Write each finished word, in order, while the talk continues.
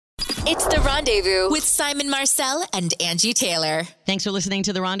It's The Rendezvous with Simon Marcel and Angie Taylor. Thanks for listening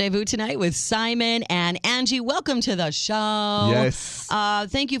to The Rendezvous tonight with Simon and Angie. Welcome to the show. Yes.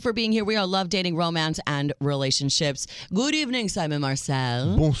 Thank you for being here. We are Love, Dating, Romance, and Relationships. Good evening, Simon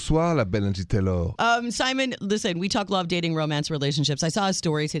Marcel. Bonsoir, la belle Angie Taylor. Simon, listen, we talk love, dating, romance, relationships. I saw a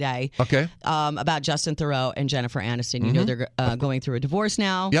story today about Justin Theroux and Jennifer Aniston. You know they're going through a divorce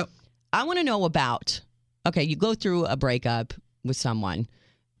now. Yep. I want to know about, you go through a breakup with someone.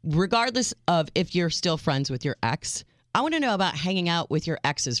 Regardless of if you're still friends with your ex, I want to know about hanging out with your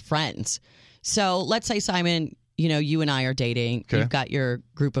ex's friends. So let's say, Simon, you and I are dating. Okay. You've got your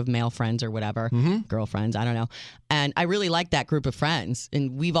group of male friends or whatever, girlfriends, I don't know. And I really like that group of friends.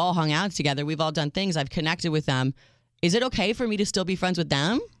 And we've all hung out together. We've all done things. I've connected with them. Is it okay for me to still be friends with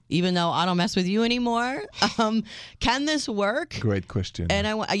them, even though I don't mess with you anymore? Can this work? Great question. And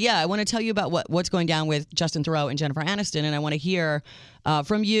I want to tell you about what's going down with Justin Theroux and Jennifer Aniston, and I want to hear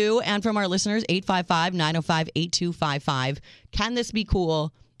from you and from our listeners, 855-905-8255. Can this be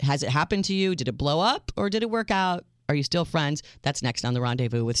cool? Has it happened to you? Did it blow up or did it work out? Are you still friends? That's next on The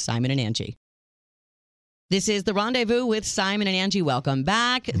Rendezvous with Simon and Angie. This is The Rendezvous with Simon and Angie. Welcome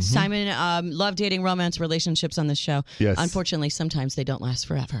back. Simon, love, dating, romance, relationships on this show. Yes. Unfortunately, sometimes they don't last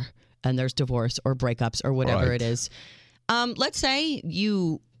forever. And there's divorce or breakups or whatever it is. Let's say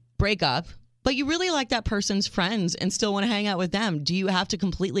you break up, but you really like that person's friends and still want to hang out with them. Do you have to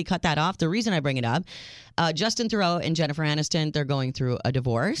completely cut that off? The reason I bring it up, Justin Theroux and Jennifer Aniston, they're going through a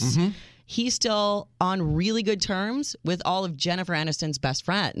divorce. He's still on really good terms with all of Jennifer Aniston's best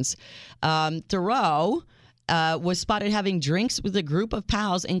friends. Theroux was spotted having drinks with a group of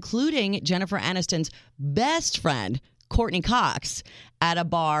pals, including Jennifer Aniston's best friend, Courtney Cox, at a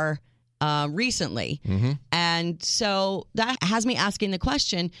bar recently. And so that has me asking the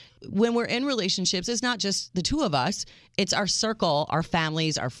question, when we're in relationships, it's not just the two of us, it's our circle, our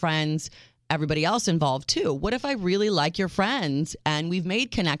families, our friends, everybody else involved too. What if I really like your friends and we've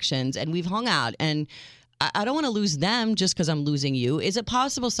made connections and we've hung out and I don't want to lose them just because I'm losing you? Is it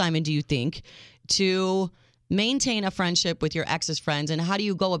possible, Simon, do you think, to maintain a friendship with your ex's friends, and how do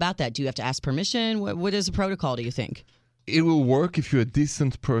you go about that? Do you have to ask permission? What is the protocol, do you think? It will work if you're a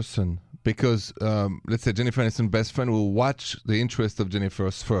decent person because, let's say, Jennifer Aniston's best friend will watch the interest of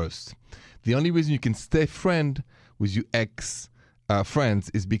Jennifer's first. The only reason you can stay friend with your ex friends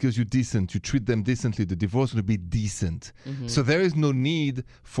is because you're decent. You treat them decently. The divorce will be decent. So there is no need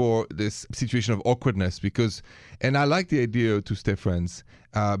for this situation of awkwardness and I like the idea to stay friends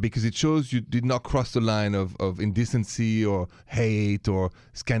because it shows you did not cross the line of indecency or hate or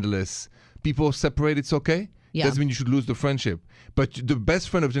scandalous. People separate, it's okay. Yeah. Doesn't mean you should lose the friendship. But the best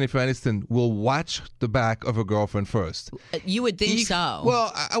friend of Jennifer Aniston will watch the back of her girlfriend first. You would think so. Well,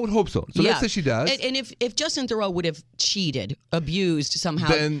 I would hope so. So let's say she does. And if Justin Theroux would have cheated, abused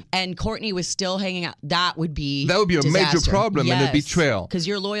somehow, and Courtney was still hanging out, that would be a disaster. major problem and a betrayal. Because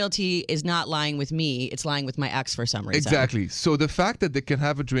your loyalty is not lying with me, it's lying with my ex for some reason. Exactly. So the fact that they can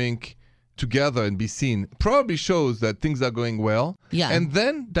have a drink together and be seen probably shows that things are going well. Yeah. And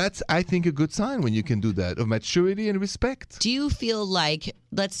then that's, I think, a good sign when you can do that, of maturity and respect. Do you feel like,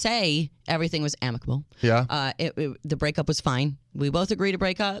 let's say everything was amicable. Yeah. The breakup was fine. We both agreed to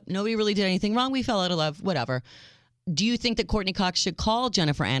break up. Nobody really did anything wrong. We fell out of love, whatever. Do you think that Courtney Cox should call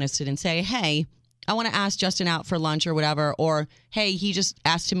Jennifer Aniston and say, hey, I want to ask Justin out for lunch or whatever, or hey, he just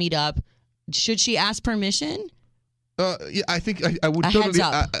asked to meet up. Should she ask permission? Yeah, I think I would totally. Heads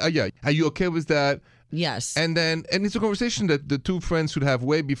up. Yeah. Are you okay with that? Yes. And it's a conversation that the two friends should have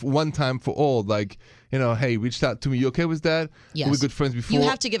way before, one time for all. Like, hey, reached out to me. You okay with that? Yes. We're good friends before. You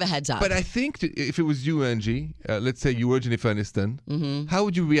have to give a heads up. But I think if it was you, Angie, let's say you were Jennifer Aniston, how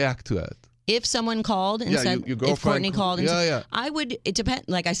would you react to that? If someone called and said, your if Courtney called and said, I would, it depends,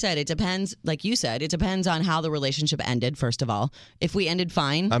 like I said, it depends, like you said, it depends on how the relationship ended, first of all. If we ended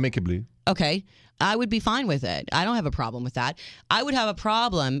fine. Amicably. Okay. I would be fine with it. I don't have a problem with that. I would have a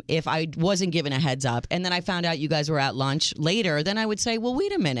problem if I wasn't given a heads up and then I found out you guys were at lunch later. Then I would say, well,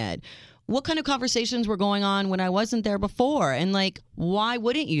 wait a minute. What kind of conversations were going on when I wasn't there before? And why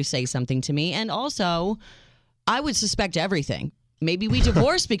wouldn't you say something to me? And also, I would suspect everything. Maybe we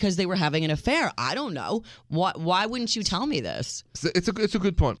divorced because they were having an affair. I don't know. Why wouldn't you tell me this? It's a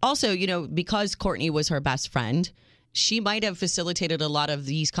good point. Also, because Courtney was her best friend, she might have facilitated a lot of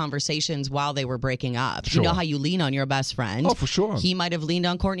these conversations while they were breaking up. Sure. You know how you lean on your best friend? Oh, for sure. He might have leaned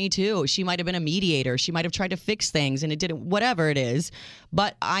on Courtney too. She might have been a mediator. She might have tried to fix things and it didn't, whatever it is.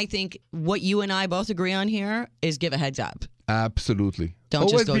 But I think what you and I both agree on here is give a heads up. Absolutely. Don't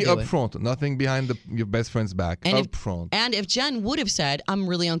Always just go be do it. upfront. Nothing behind your best friend's back. Upfront. And if Jen would have said, I'm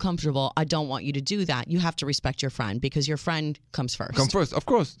really uncomfortable, I don't want you to do that, you have to respect your friend because your friend comes first. Come first, of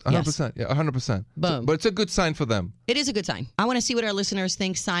course. 100%. Yeah, 100%. Boom. But it's a good sign for them. It is a good sign. I want to see what our listeners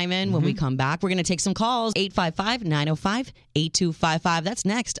think, Simon, when we come back. We're going to take some calls. 855-905-8255. That's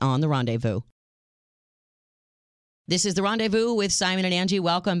next on The Rendezvous. This is The Rendezvous with Simon and Angie.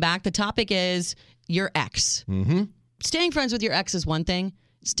 Welcome back. The topic is your ex. Mm-hmm. Staying friends with your ex is one thing.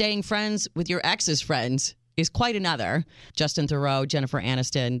 Staying friends with your ex's friends is quite another. Justin Theroux, Jennifer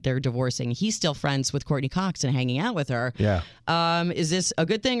Aniston, they're divorcing. He's still friends with Courtney Cox and hanging out with her. Yeah. Is this a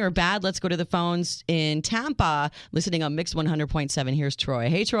good thing or bad? Let's go to the phones in Tampa, listening on Mix 100.7. Here's Troy.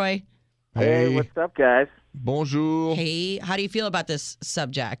 Hey, Troy. Hey, what's up, guys? Bonjour. Hey, how do you feel about this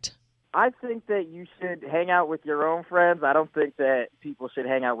subject? I think that you should hang out with your own friends. I don't think that people should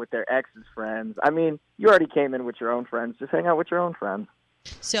hang out with their ex's friends. I mean, you already came in with your own friends. Just hang out with your own friends.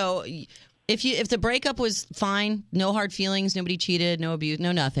 So if the breakup was fine, no hard feelings, nobody cheated, no abuse,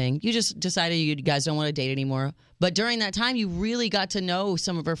 no nothing, you just decided you guys don't want to date anymore. But during that time, you really got to know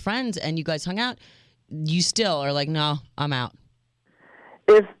some of her friends and you guys hung out. You still are like, no, I'm out.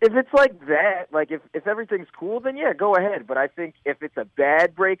 If it's like that, like if everything's cool, then yeah, go ahead. But I think if it's a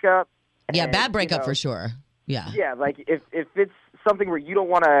bad breakup, Yeah, and, bad breakup you know, for sure. Yeah. Yeah, like if it's something where you don't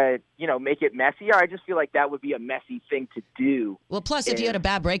want to, make it messier, I just feel like that would be a messy thing to do. Well, plus, if you had a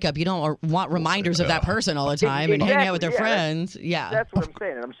bad breakup, you don't want reminders of that person all the time and hanging out with their friends. Yeah. That's what I'm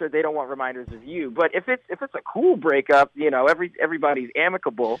saying. And I'm sure they don't want reminders of you. But if it's a cool breakup, everybody's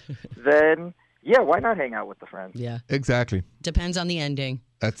amicable, then yeah, why not hang out with the friends? Yeah. Exactly. Depends on the ending.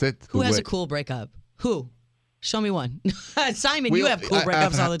 That's it. Who has a cool breakup? Who? Show me one. Simon, you have cool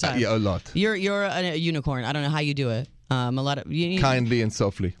breakups all the time. Yeah, a lot. You're a unicorn. I don't know how you do it. A lot of kindly and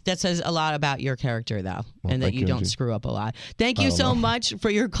softly. That says a lot about your character, though, and that you don't screw up a lot. Thank you so much for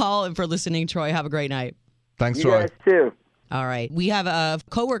your call and for listening, Troy. Have a great night. Thanks, You Troy. guys too. All right. We have a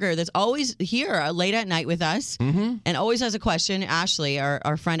coworker that's always here late at night with us and always has a question. Ashley,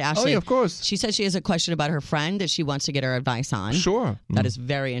 our friend Ashley. Oh, yeah, of course. She says she has a question about her friend that she wants to get her advice on. Sure. That is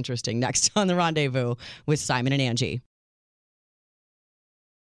very interesting. Next on The Rendezvous with Simon and Angie.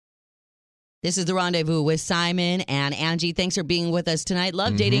 This is The Rendezvous with Simon and Angie. Thanks for being with us tonight.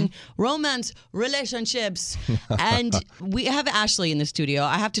 Love, dating, romance, relationships. And we have Ashley in the studio.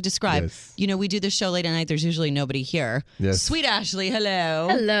 I have to describe, Yes. we do this show late at night. There's usually nobody here. Yes. Sweet Ashley, hello.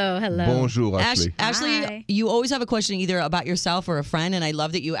 Hello. Bonjour, Ashley. Ashley, Hi. you always have a question either about yourself or a friend, and I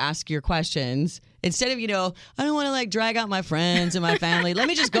love that you ask your questions. Instead of, I don't want to drag out my friends and my family. Let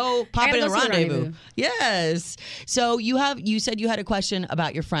me just go pop gotta in a go to the rendezvous. rendezvous. Yes. So you said you had a question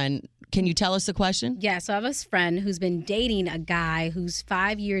about your friend. Can you tell us the question? Yeah, so I have a friend who's been dating a guy who's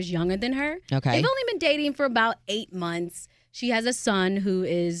 5 years younger than her. Okay. They've only been dating for about 8 months. She has a son who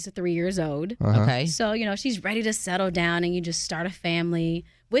is 3 years old. Okay. So, she's ready to settle down and you just start a family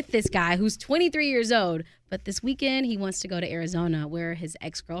with this guy who's 23 years old. But this weekend, he wants to go to Arizona where his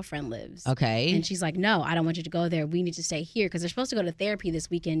ex-girlfriend lives. Okay. And she's like, no, I don't want you to go there. We need to stay here because they're supposed to go to therapy this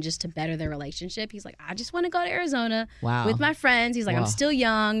weekend just to better their relationship. He's like, I just want to go to Arizona Wow. with my friends. He's like, Wow. I'm still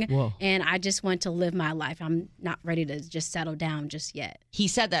young Whoa. and I just want to live my life. I'm not ready to just settle down just yet. He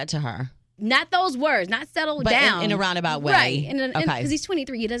said that to her. Not those words, not settle But down. in a roundabout way. Right. Okay. Because he's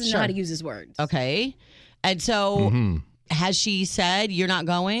 23. He doesn't Sure. know how to use his words. Okay. And so has she said you're not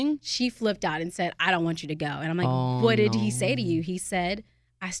going? She flipped out and said, I don't want you to go. And I'm like, Oh, what did no. he say to you? He said,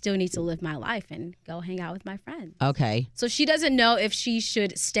 I still need to live my life and go hang out with my friends. Okay. So she doesn't know if she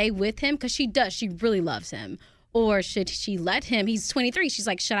should stay with him because she does. She really loves him. Or should she let him? He's 23. She's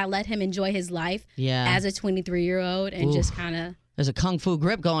like, should I let him enjoy his life Yeah. as a 23-year-old and just kind of. There's a kung fu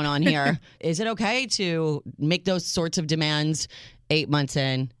grip going on here. Is it okay to make those sorts of demands 8 months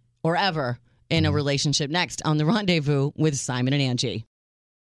in or ever in a relationship? Next on The Rendezvous with Simon and Angie.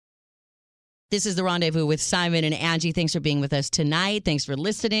 This is The Rendezvous with Simon and Angie. Thanks for being with us tonight. Thanks for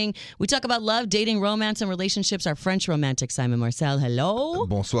listening. We talk about love, dating, romance, and relationships. Our French romantic, Simon Marcel. Hello.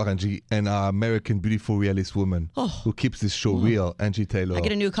 Bonsoir, Angie. And our American beautiful realist woman who keeps this show real, Angie Taylor. I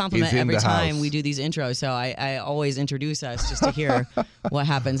get a new compliment is in every the time house. we do these intros, so I always introduce us just to hear what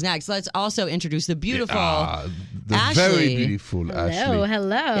happens next. Let's also introduce the beautiful The Ashley. very beautiful Hello, Ashley.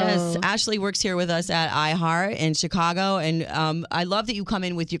 hello. Yes, Ashley works here with us at iHeart in Chicago, and I love that you come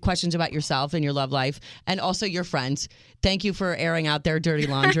in with your questions about yourself and your love life, and also your friends. Thank you for airing out their dirty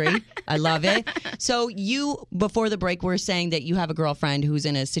laundry. I love it. So you, before the break, were saying that you have a girlfriend who's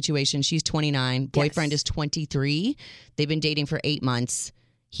in a situation. She's 29, boyfriend is 23. They've been dating for 8 months.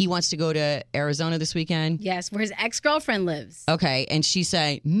 He wants to go to Arizona this weekend. Yes, where his ex-girlfriend lives. Okay, and she's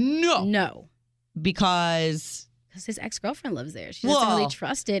saying no No. because Because his ex-girlfriend lives there. She doesn't really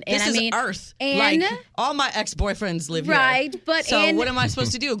trust it. And this I mean, is Earth. and like, all my ex-boyfriends live here. right, but So and what am I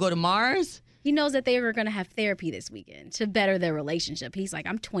supposed to do? Go to Mars? he knows that they were going to have therapy this weekend to better their relationship. He's like,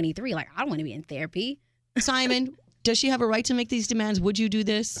 I'm 23. Like, I don't want to be in therapy. Simon, does she have a right to make these demands? Would you do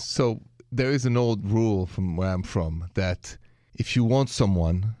this? So there is an old rule from where I'm from that if you want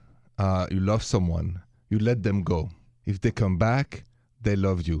someone, you love someone, you let them go. If they come back, they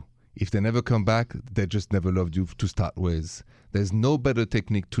love you. If they never come back, they just never loved you to start with. There's no better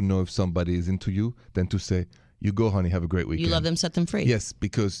technique to know if somebody is into you than to say, you go, honey, have a great weekend. You love them, set them free. Yes,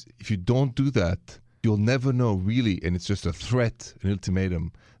 because if you don't do that, you'll never know really, and it's just a threat, an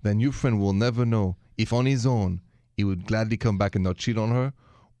ultimatum, then your friend will never know if on his own he would gladly come back and not cheat on her,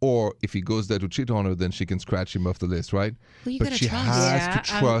 or if he goes there to cheat on her, then she can scratch him off the list, right? Well, you but gotta she trust. has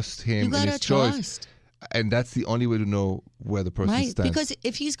to trust You him in gotta his choice. trust. And that's the only way to know where the person Right, stands. because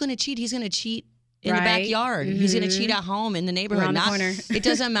if he's going to cheat, he's going to cheat in the Right. backyard. He's going to cheat at home, in the neighborhood. Around the corner. It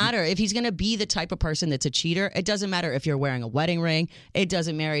doesn't matter. If he's going to be the type of person that's a cheater, it doesn't matter if you're wearing a wedding ring. It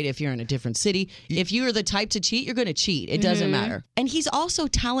doesn't matter if you're in a different city. If you're the type to cheat, you're going to cheat. It doesn't matter. And he's also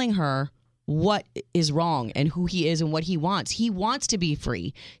telling her what is wrong and who he is and what he wants. He wants to be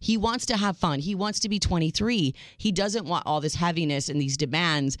free. He wants to have fun. He wants to be 23. He doesn't want all this heaviness and these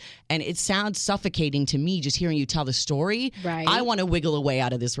demands. And it sounds suffocating to me just hearing you tell the story. Right. I want to wiggle away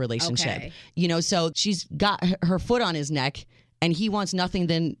out of this relationship. Okay. You know, so she's got her foot on his neck and he wants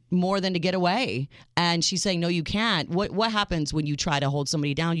nothing more than to get away. And she's saying, no, you can't. What happens when you try to hold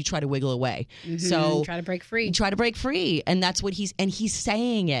somebody down? You try to wiggle away. So Try to break free. you try to break free. And that's what he's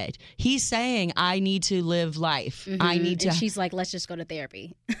saying it. He's saying, I need to live life. I need to. And she's like, let's just go to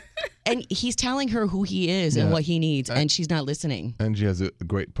therapy. And he's telling her who he is and Yeah. what he needs. And she's not listening. Angie has a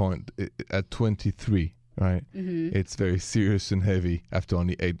great point. At 23, right? It's very serious and heavy after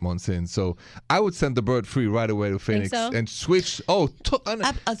only 8 months in. So I would send the bird free right away to Phoenix so? and switch.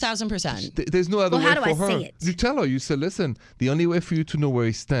 1,000%. There's no other Well, way how do for I her. say it? You tell her, you say, listen, the only way for you to know where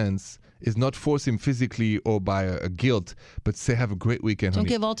he stands is not force him physically or by a guilt, but say, have a great weekend, Don't honey.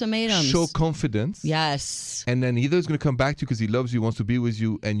 give ultimatums. Show confidence. Yes. And then either he's going to come back to you because he loves you, wants to be with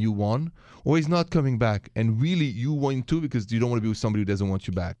you, and you won, or he's not coming back. And really, you won too because you don't want to be with somebody who doesn't want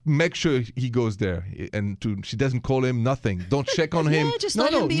you back. Make sure he goes there, and she doesn't call him, nothing. Don't check on him. Yeah, just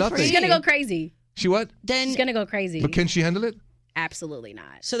let him be nothing. free. She's going to go crazy. She what? Then, She's going to go crazy. But can she handle it? Absolutely not.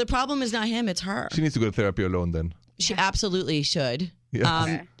 so the problem is not him, it's her. She needs to go to therapy alone then. She absolutely should. Yeah.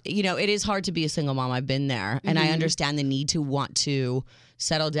 Okay. You know, it is hard to be a single mom. I've been there. And I understand the need to want to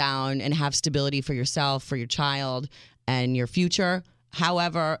settle down and have stability for yourself, for your child, and your future.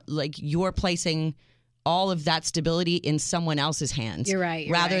 However, like you're placing all of that stability in someone else's hands. You're right,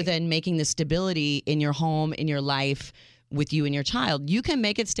 you're rather right. than making the stability in your home, in your life, with you and your child. You can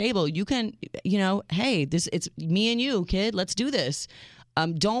make it stable. You can, you know, hey, it's me and you, kid. Let's do this.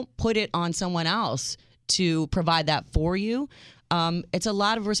 Don't put it on someone else to provide that for you. It's a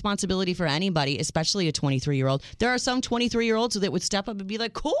lot of responsibility for anybody, especially a 23-year-old. There are some 23-year-olds that would step up and be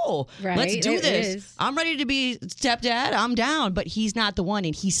like, cool, Right, let's do there this. is. I'm ready to be stepdad. I'm down. But he's not the one.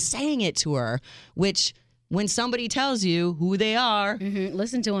 And he's saying it to her, which when somebody tells you who they are,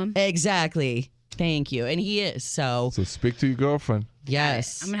 Listen to him. exactly. Thank you. And he is. So, So speak to your girlfriend.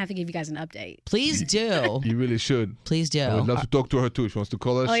 yes. I'm going to have to give you guys an update. Please do. You really should. Please do. I would love to talk to her too. She wants to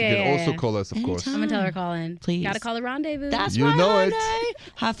call us. Oh, she yeah, can yeah, also yeah. call us, of course. I'm going to tell her to call in. Please. Got to call a rendezvous. That's You right, know it. honey.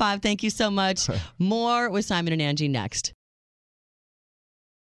 High five. Thank you so much. More with Simon and Angie next.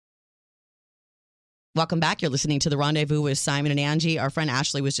 Welcome back. You're listening to The Rendezvous with Simon and Angie. Our friend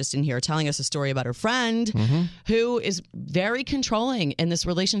Ashley was just in here telling us a story about her friend who is very controlling in this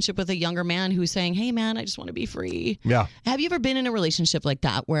relationship with a younger man who's saying, hey, man, I just want to be free. Yeah. Have you ever been in a relationship like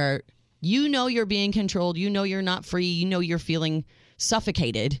that where you know you're being controlled, you know you're not free, you know you're feeling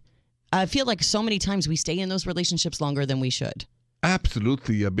suffocated? I feel like so many times we stay in those relationships longer than we should.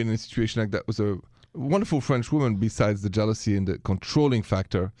 Absolutely. I've been in a situation like that with a wonderful French woman besides the jealousy and the controlling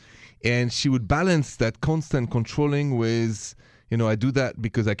factor. And she would balance that constant controlling with, you know, I do that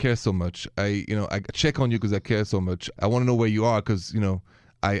because I care so much. I check on you because I care so much. I want to know where you are because, you know,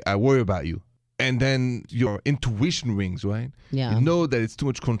 I worry about you. And then your intuition rings, right? Yeah. You know that it's too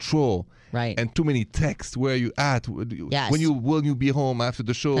much control. Right. And too many texts. Where are you at? Yes. Will you be home after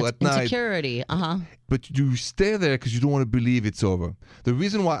the show That's at night? insecurity. But you stay there because you don't want to believe it's over. The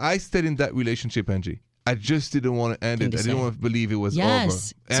reason why I stayed in that relationship, Angie, I just didn't want to end it. I didn't want to believe it was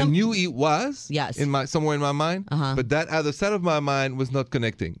Yes. over. I knew it was. Yes. Somewhere in my mind. But that other side of my mind was not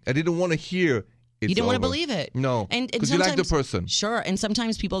connecting. I didn't want to hear it's You didn't want to over. believe it. No. And Because you like the sometimes- person. Sure. And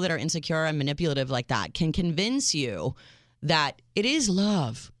sometimes people that are insecure and manipulative like that can convince you that it is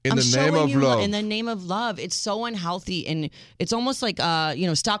love. In I'm the name showing of you love. In the name of love. It's so unhealthy, and it's almost like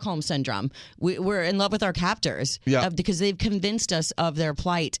Stockholm syndrome. We're in love with our captors because they've convinced us of their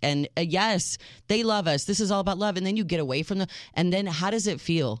plight. And yes, they love us. This is all about love. And then you get away from them. And then how does it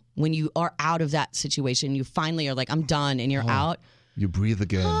feel when you are out of that situation? You finally are like, I'm done, and you're out. You breathe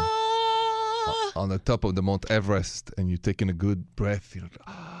again on the top of the Mount Everest, and you're taking a good breath. You're like,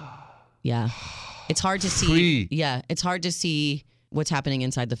 Yeah. It's hard to see. Free. Yeah, it's hard to see what's happening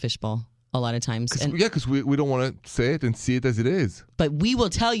inside the fishbowl a lot of times. Because we don't want to say it and see it as it is. But we will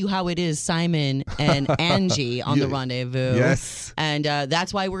tell you how it is, Simon and Angie on The Rendezvous. Yes. And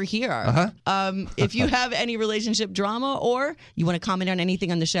that's why we're here. If you have any relationship drama or you want to comment on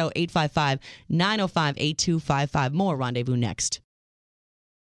anything on the show, 855-905-8255. More Rendezvous next.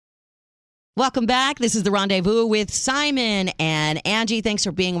 Welcome back. This is The Rendezvous with Simon and Angie. Thanks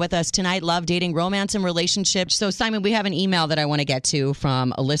for being with us tonight. Love, dating, romance, and relationships. So, Simon, we have an email that I want to get to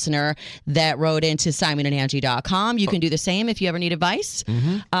from a listener that wrote into simonandangie.com. You can do the same if you ever need advice.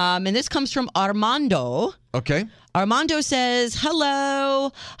 And this comes from Armando. Okay. Armando says,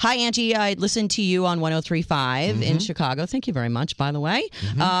 hello. Hi, Angie. I listened to you on 103.5 in Chicago. Thank you very much, by the way.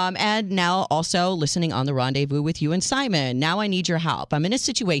 And now also listening on The Rendezvous with you and Simon. Now I need your help. I'm in a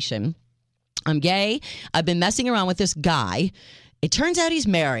situation. I'm gay. I've been messing around with this guy. It turns out he's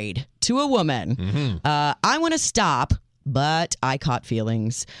married to a woman. I want to stop, but I caught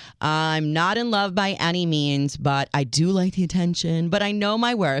feelings. I'm not in love by any means, but I do like the attention. But I know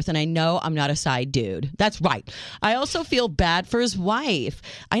my worth, and I know I'm not a side dude. That's right. I also feel bad for his wife.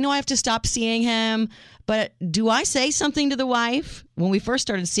 I know I have to stop seeing him, but do I say something to the wife? When we first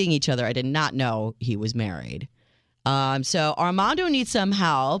started seeing each other, I did not know he was married. So Armando needs some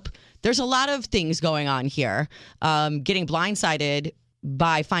help. There's a lot of things going on here. Getting blindsided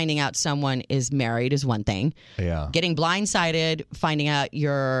by finding out someone is married is one thing. Yeah. Getting blindsided, finding out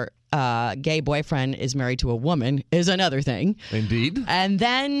your gay boyfriend is married to a woman is another thing. Indeed. And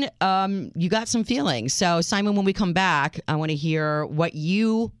then you got some feelings. So, Simon, when we come back, I want to hear what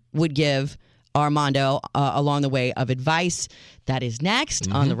you would give Armando along the way of advice. That is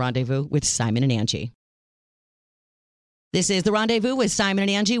next on The Rendezvous with Simon and Angie. This is The Rendezvous with Simon and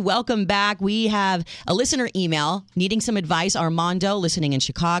Angie. Welcome back. We have a listener email needing some advice. Armando, listening in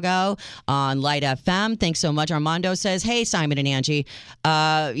Chicago on Light FM. Thanks so much. Armando says, hey, Simon and Angie.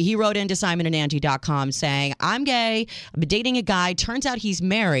 He wrote into simonandangie.com saying, I'm gay. I've been dating a guy. Turns out he's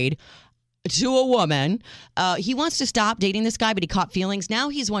married to a woman. He wants to stop dating this guy, but he caught feelings. Now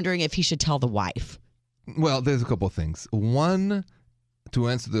he's wondering if he should tell the wife. Well, there's a couple of things. One, to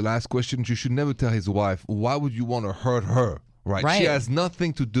answer the last question, you should never tell his wife. Why would you want to hurt her? Right? She has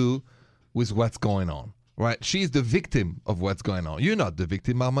nothing to do with what's going on. Right? She's the victim of what's going on. You're not the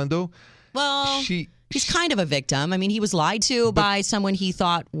victim, Armando. Well, he's kind of a victim. I mean, he was lied to by someone he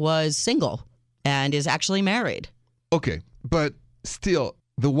thought was single and is actually married. Okay. But still,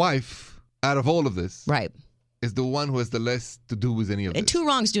 the wife, out of all of this, right, is the one who has the less to do with any of this. Two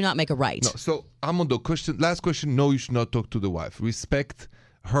wrongs do not make a right. No, so Armando, last question, no, you should not talk to the wife. Respect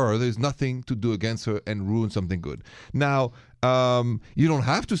her. There's nothing to do against her and ruin something good. Now, you don't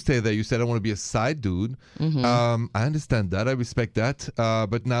have to stay there. You said, I want to be a side dude. I understand that. I respect that.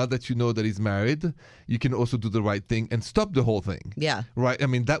 But now that you know that he's married, you can also do the right thing and stop the whole thing. Yeah. Right? I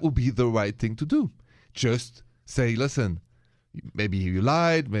mean, that would be the right thing to do. Just say, listen, maybe you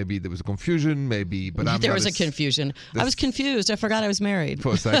lied, maybe there was a confusion, but there was a confusion. I was confused. I forgot I was married.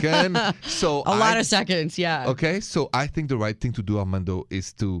 For a second. So a lot of seconds, yeah. Okay, so I think the right thing to do, Armando,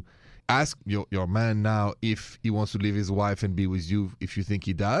 is to ask your man now if he wants to leave his wife and be with you, if you think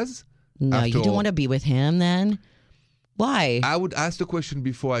he does. No, you don't want to be with him then? Why? I would ask the question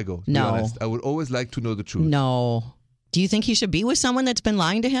before I go. To be honest. I would always like to know the truth. No. Do you think he should be with someone that's been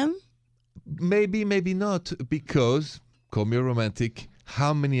lying to him? Maybe, maybe not, because... Call me romantic.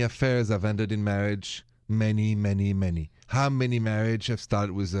 How many affairs have ended in marriage? Many, many, many. How many marriages have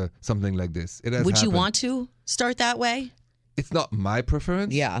started with something like this? It has Would happened. you want to start that way? It's not my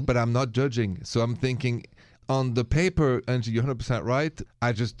preference, but I'm not judging. So I'm thinking, on the paper, Angie, you're 100% right.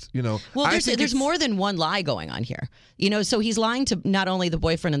 I just, Well, there's more than one lie going on here. So he's lying to not only the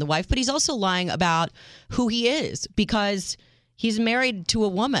boyfriend and the wife, but he's also lying about who he is because he's married to a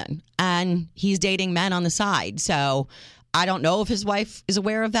woman and he's dating men on the side. So I don't know if his wife is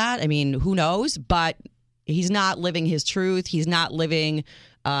aware of that. I mean, who knows? But he's not living his truth. He's not living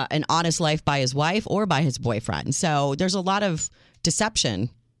an honest life by his wife or by his boyfriend. So there's a lot of deception.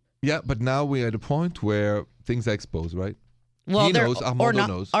 Yeah, but now we're at a point where things are exposed, right? Well, he knows, Armando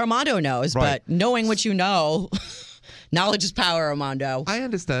knows. Armando knows, right. But knowing what you know, knowledge is power, Armando. I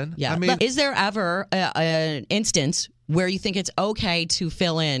understand. Yeah. I mean, but is there ever an instance where you think it's okay to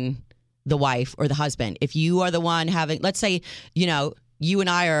fill in the wife or the husband. If you are the one having, let's say, you and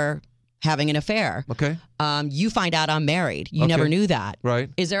I are having an affair. Okay. You find out I'm married. You never knew that. Right.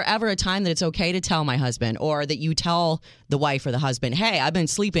 Is there ever a time that it's okay to tell my husband, or that you tell the wife or the husband, hey, I've been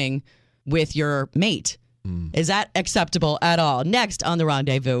sleeping with your mate? Is that acceptable at all? Next on The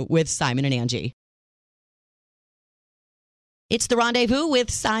Rendezvous with Simon and Angie. It's The Rendezvous with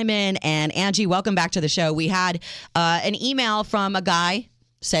Simon and Angie. Welcome back to the show. We had an email from a guy,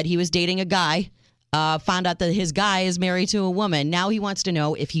 said he was dating a guy, found out that his guy is married to a woman. Now he wants to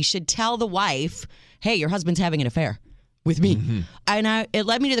know if he should tell the wife, hey, your husband's having an affair with me. And it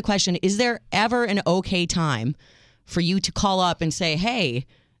led me to the question, is there ever an okay time for you to call up and say, hey,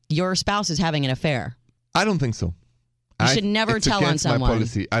 your spouse is having an affair? I don't think so. You should never it's tell on against someone. my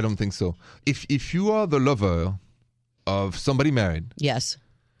policy. I don't think so. If you are the lover of somebody married, Yes.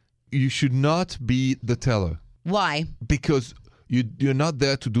 you should not be the teller, Why? because you're not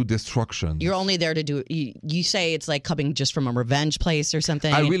there to do destruction. You're only there to do, you say it's like coming just from a revenge place or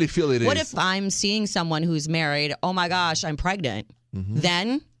something. I really feel it is. What if I'm seeing someone who's married, oh my gosh, I'm pregnant?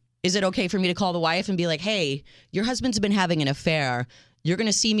 Then is it okay for me to call the wife and be like, hey, your husband's been having an affair. You're going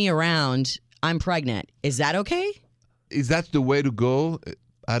to see me around. I'm pregnant. Is that okay? Is that the way to go?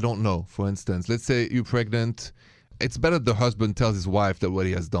 I don't know. For instance, let's say you're pregnant. It's better the husband tells his wife that what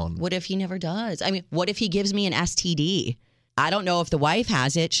he has done. What if he never does? I mean, what if he gives me an STD? I don't know if the wife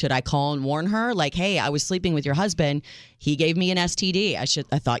has it. Should I call and warn her? Like, hey, I was sleeping with your husband. He gave me an STD.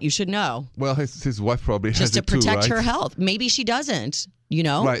 I thought you should know. Well, his wife probably has Just to it too, protect right? her health. Maybe she doesn't,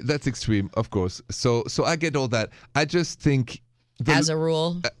 Right, that's extreme, of course. So I get all that. I just think As a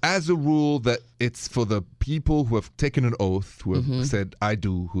rule. that it's for the people who have taken an oath, who have said I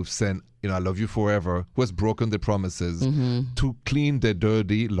do, who've said I love you forever, who has broken their promises, to clean their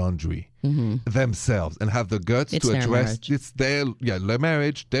dirty laundry themselves and have the guts It's to their address marriage. it's their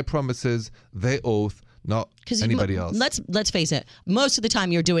marriage, their promises, their oath, not anybody else. Let's face it. Most of the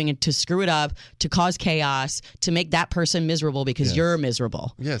time, you're doing it to screw it up, to cause chaos, to make that person miserable because Yes. you're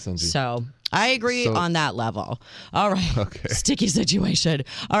miserable. Yes, Angie. So I agree So- on that level. All right. Okay. Sticky situation.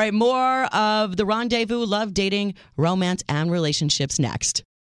 All right. More of The Rendezvous, love, dating, romance, and relationships next.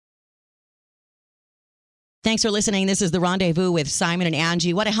 Thanks for listening. This is The Rendezvous with Simon and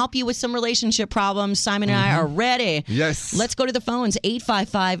Angie. Want to help you with some relationship problems? Simon and I are ready. Yes. Let's go to the phones,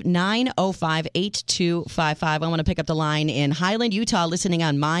 855-905-8255. I want to pick up the line in Highland, Utah, listening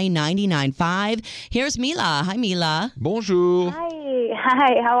on My 99.5. Here's Mila. Hi, Mila. Bonjour.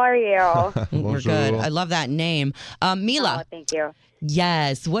 Hi, how are you? We're good. I love that name. Mila. Oh, thank you.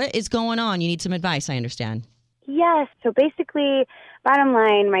 Yes. What is going on? You need some advice, I understand. Yes, so basically, bottom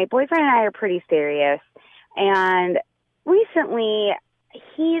line, my boyfriend and I are pretty serious. And recently,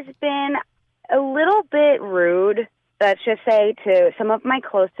 he's been a little bit rude, let's just say, to some of my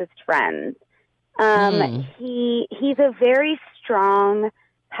closest friends. He's a very strong,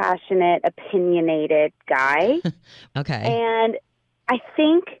 passionate, opinionated guy. Okay. And I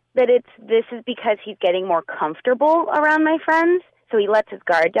think that this is because he's getting more comfortable around my friends, so he lets his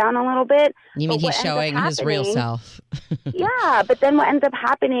guard down a little bit. You mean But what he's ends up showing his real happening- self? Yeah, but then what ends up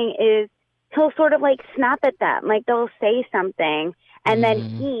happening is he'll sort of like snap at them. Like they'll say something and then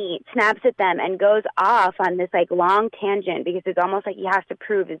he snaps at them and goes off on this like long tangent because it's almost like he has to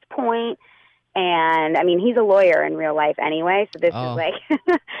prove his point. And I mean, he's a lawyer in real life anyway. So this is like,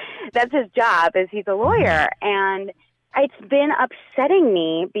 that's his job, is he's a lawyer. And it's been upsetting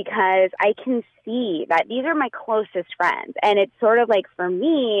me because I can see that these are my closest friends. And it's sort of like, for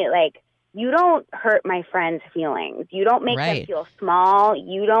me, like, you don't hurt my friends' feelings. You don't make them feel small.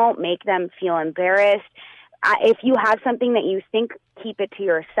 You don't make them feel embarrassed. If you have something that you think, keep it to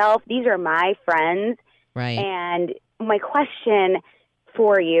yourself. These are my friends. Right. And my question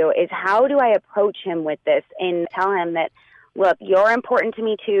for you is, how do I approach him with this and tell him that, look, you're important to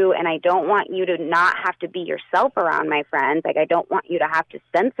me too, and I don't want you to not have to be yourself around my friends. Like, I don't want you to have to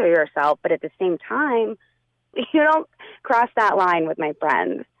censor yourself, but at the same time, you don't cross that line with my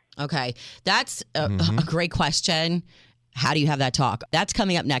friends. Okay. That's a great question. How do you have that talk? That's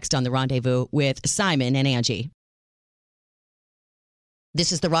coming up next on The Rendezvous with Simon and Angie.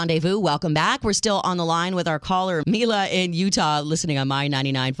 This is The Rendezvous. Welcome back. We're still on the line with our caller, Mila in Utah, listening on My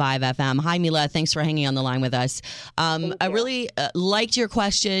 99.5 FM. Hi, Mila. Thanks for hanging on the line with us. I really liked your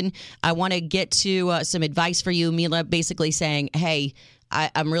question. I want to get to some advice for you, Mila, basically saying, hey,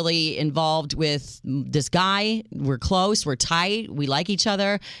 I'm really involved with this guy. We're close. We're tight. We like each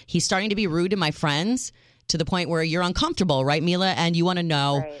other. He's starting to be rude to my friends to the point where you're uncomfortable, right, Mila? And you want to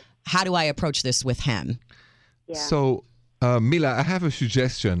know, how do I approach this with him? Yeah. So, Mila, I have a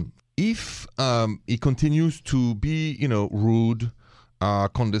suggestion. if he continues to be, rude,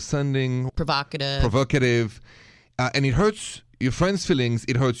 condescending, provocative, and it hurts your friend's feelings,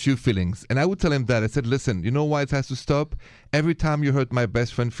 it hurts your feelings. And I would tell him that. I said, listen, you know why it has to stop? Every time you hurt my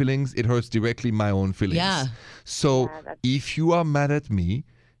best friend's feelings, it hurts directly my own feelings. Yeah. So if you are mad at me,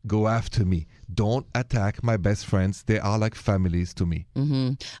 go after me. Don't attack my best friends. They are like families to me.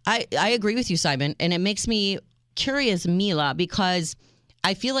 Mm-hmm. I agree with you, Simon. And it makes me curious, Mila, because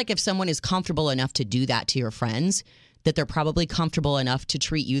I feel like if someone is comfortable enough to do that to your friends, that they're probably comfortable enough to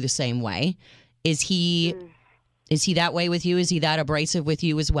treat you the same way. Is he that way with you? Is he that abrasive with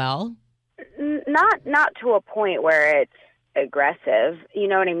you as well? Not to a point where it's aggressive. You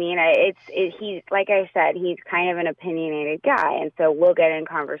know what I mean? He's like I said, he's kind of an opinionated guy, and so we'll get in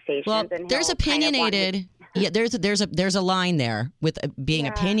conversations. Well, and there's opinionated. There's a line there with being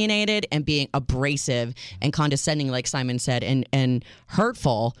opinionated and being abrasive and condescending, like Simon said, and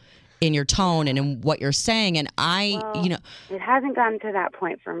hurtful in your tone and in what you're saying. And it hasn't gotten to that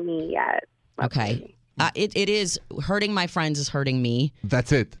point for me yet. Okay. It is hurting my friends is hurting me.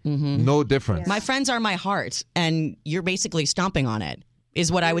 That's it. Mm-hmm. No difference. My friends are my heart, and you're basically stomping on it,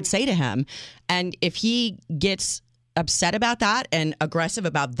 is what I would say to him. And if he gets upset about that and aggressive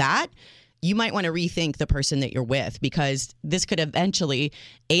about that, you might want to rethink the person that you're with, because this could eventually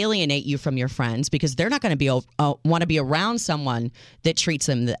alienate you from your friends, because they're not going to want to be around someone that treats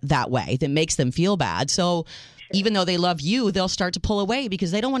them that way, that makes them feel bad. So even though they love you, they'll start to pull away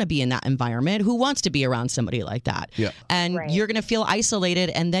because they don't want to be in that environment. Who wants to be around somebody like that? Yeah. And you're going to feel isolated,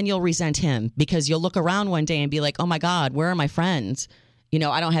 and then you'll resent him because you'll look around one day and be like, oh my God, where are my friends? I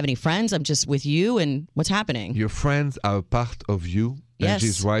don't have any friends. I'm just with you, and what's happening? Your friends are a part of you. Yes. And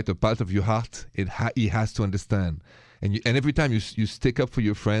she's right, a part of your heart. He has to understand. And every time you stick up for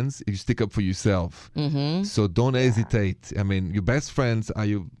your friends, you stick up for yourself. Mm-hmm. So don't hesitate. I mean, your best friends are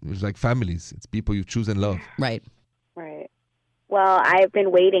like families. It's people you choose and love. Right. Right. Well, I've been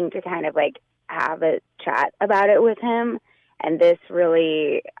waiting to kind of like have a chat about it with him, and this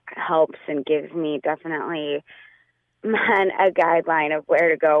really helps and gives me definitely a guideline of where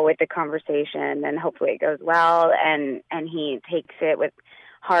to go with the conversation, and hopefully it goes well, and he takes it with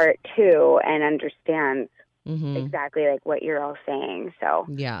heart too and understands exactly like what you're all saying. So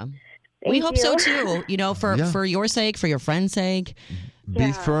yeah, we hope so too. For your sake, for your friend's sake.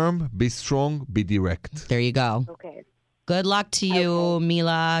 Be firm, be strong, be direct. There you go. Okay. Good luck to you,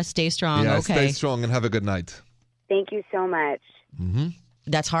 Mila. Stay strong. Yeah, okay. Stay strong and have a good night. Thank you so much. Mm-hmm.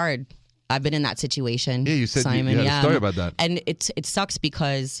 That's hard. I've been in that situation. Yeah, you said Simon, you had a story about that. And it sucks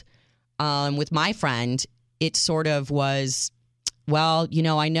because with my friend, it sort of was, well,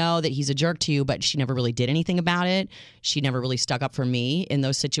 I know that he's a jerk to you, but she never really did anything about it. She never really stuck up for me in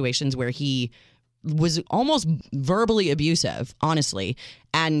those situations where he was almost verbally abusive, honestly,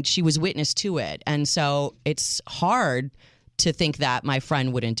 and she was witness to it. And so it's hard to think that my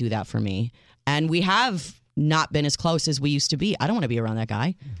friend wouldn't do that for me. And we have not been as close as we used to be. I don't want to be around that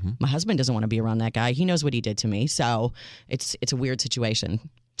guy. Mm-hmm. My husband doesn't want to be around that guy. He knows what he did to me. So it's a weird situation.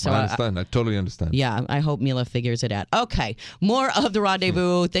 So I understand. I totally understand. Yeah, I hope Mila figures it out. Okay, more of The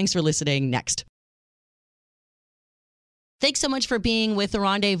Rendezvous. Thanks for listening. Next. Thanks so much for being with The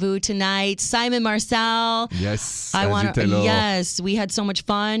Rendezvous tonight. Simon Marcel. Yes. Yes, we had so much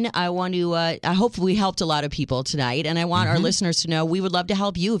fun. I want to, I hope we helped a lot of people tonight. And I want our listeners to know we would love to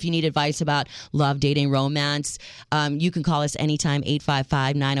help you if you need advice about love, dating, romance. You can call us anytime,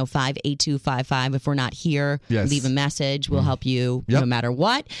 855-905-8255. If we're not here, leave a message. We'll help you no matter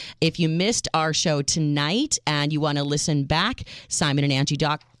what. If you missed our show tonight and you want to listen back,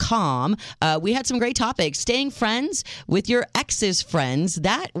 simonandangie.com. We had some great topics. Staying friends with your ex's friends.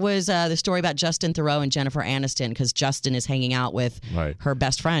 That was the story about Justin Theroux and Jennifer Aniston, because Justin is hanging out with her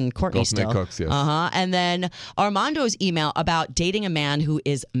best friend, Courtney still. Cox, yes. And then Armando's email about dating a man who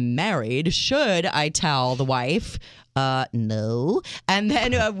is married. Should I tell the wife? No. And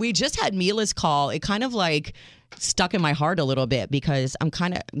then we just had Mila's call. It kind of like stuck in my heart a little bit because I'm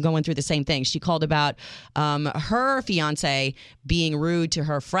kind of going through the same thing. She called about her fiance being rude to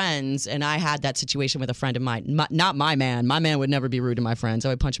her friends, and I had that situation with a friend of mine. Not my man. My man would never be rude to my friends. I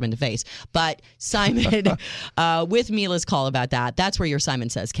would punch him in the face. But Simon, with Mila's call about that, that's where your Simon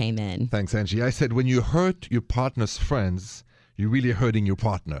Says came in. Thanks, Angie. I said when you hurt your partner's friends, you're really hurting your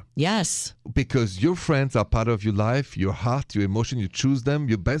partner. Yes. Because your friends are part of your life, your heart, your emotion. You choose them.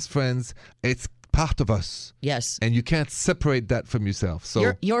 Your best friends, it's part of us. Yes. And you can't separate that from yourself.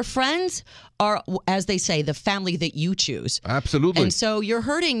 So your friends are, as they say, the family that you choose. Absolutely. And so you're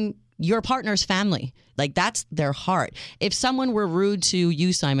hurting your partner's family. Like, that's their heart. If someone were rude to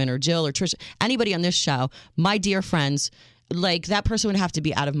you, Simon, or Jill, or Trisha, anybody on this show, my dear friends, like that person would have to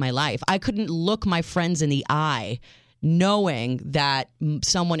be out of my life. I couldn't look my friends in the eye knowing that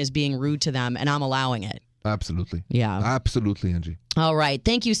someone is being rude to them and I'm allowing it. Absolutely. Yeah. Absolutely, Angie. All right.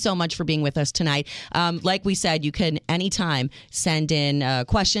 Thank you so much for being with us tonight. Like we said, you can anytime send in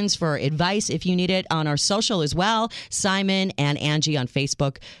questions for advice if you need it on our social as well. Simon and Angie on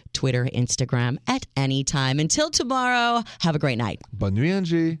Facebook, Twitter, Instagram at any time. Until tomorrow, have a great night. Bonne nuit,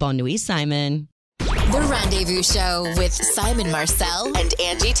 Angie. Bonne nuit, Simon. The Rendezvous Show with Simon Marcel and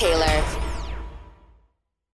Angie Taylor.